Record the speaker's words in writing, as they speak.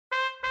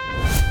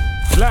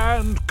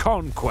Land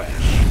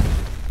conquest.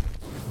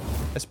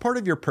 As part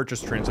of your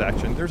purchase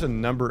transaction, there's a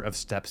number of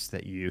steps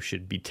that you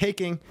should be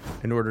taking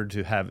in order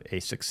to have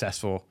a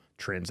successful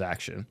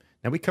transaction.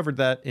 Now, we covered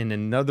that in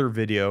another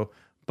video,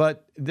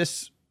 but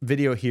this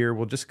video here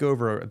will just go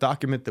over a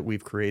document that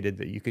we've created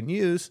that you can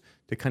use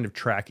to kind of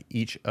track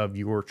each of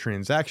your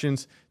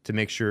transactions to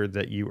make sure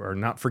that you are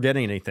not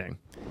forgetting anything.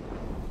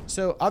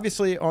 So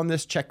obviously on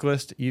this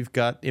checklist, you've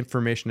got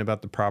information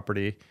about the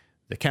property,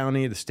 the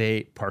county, the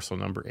state, parcel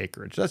number,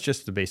 acreage. That's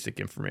just the basic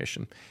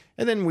information.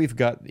 And then we've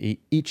got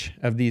each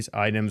of these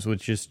items,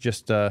 which is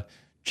just a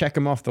check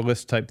them off the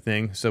list type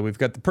thing. So we've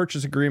got the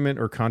purchase agreement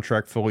or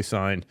contract fully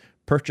signed,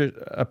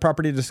 a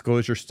property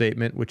disclosure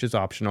statement, which is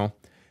optional,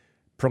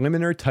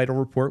 preliminary title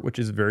report, which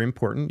is very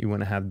important. You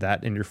want to have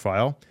that in your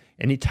file.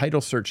 Any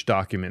title search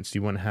documents,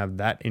 you want to have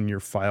that in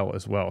your file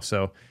as well.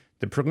 So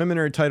the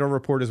preliminary title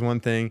report is one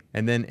thing,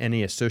 and then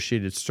any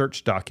associated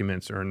search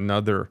documents are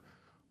another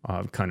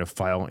kind of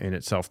file in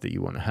itself that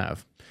you want to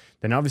have.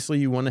 Then obviously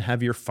you want to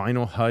have your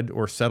final HUD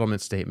or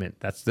settlement statement.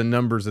 That's the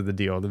numbers of the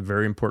deal, the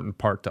very important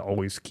part to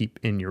always keep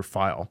in your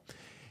file.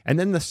 And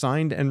then the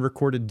signed and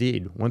recorded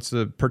deed. Once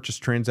the purchase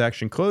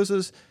transaction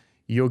closes,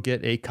 you'll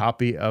get a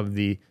copy of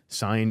the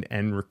signed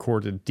and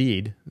recorded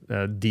deed,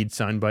 deed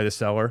signed by the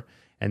seller,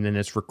 and then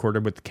it's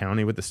recorded with the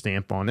county with the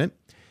stamp on it.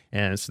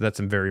 And so that's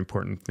a very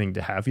important thing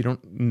to have. You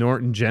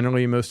don't,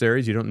 generally in most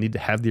areas, you don't need to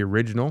have the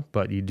original,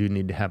 but you do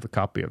need to have a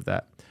copy of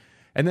that.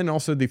 And then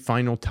also the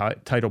final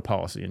title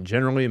policy. And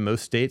generally in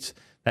most states,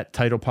 that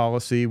title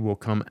policy will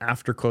come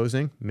after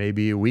closing,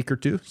 maybe a week or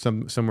two,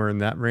 somewhere in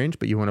that range,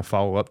 but you want to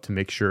follow up to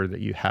make sure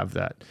that you have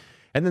that.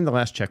 And then the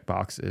last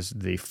checkbox is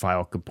the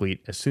file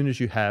complete as soon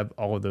as you have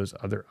all of those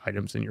other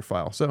items in your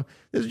file. So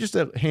this is just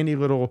a handy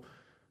little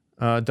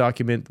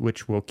document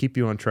which will keep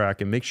you on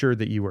track and make sure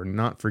that you are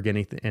not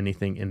forgetting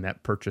anything in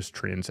that purchase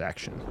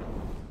transaction.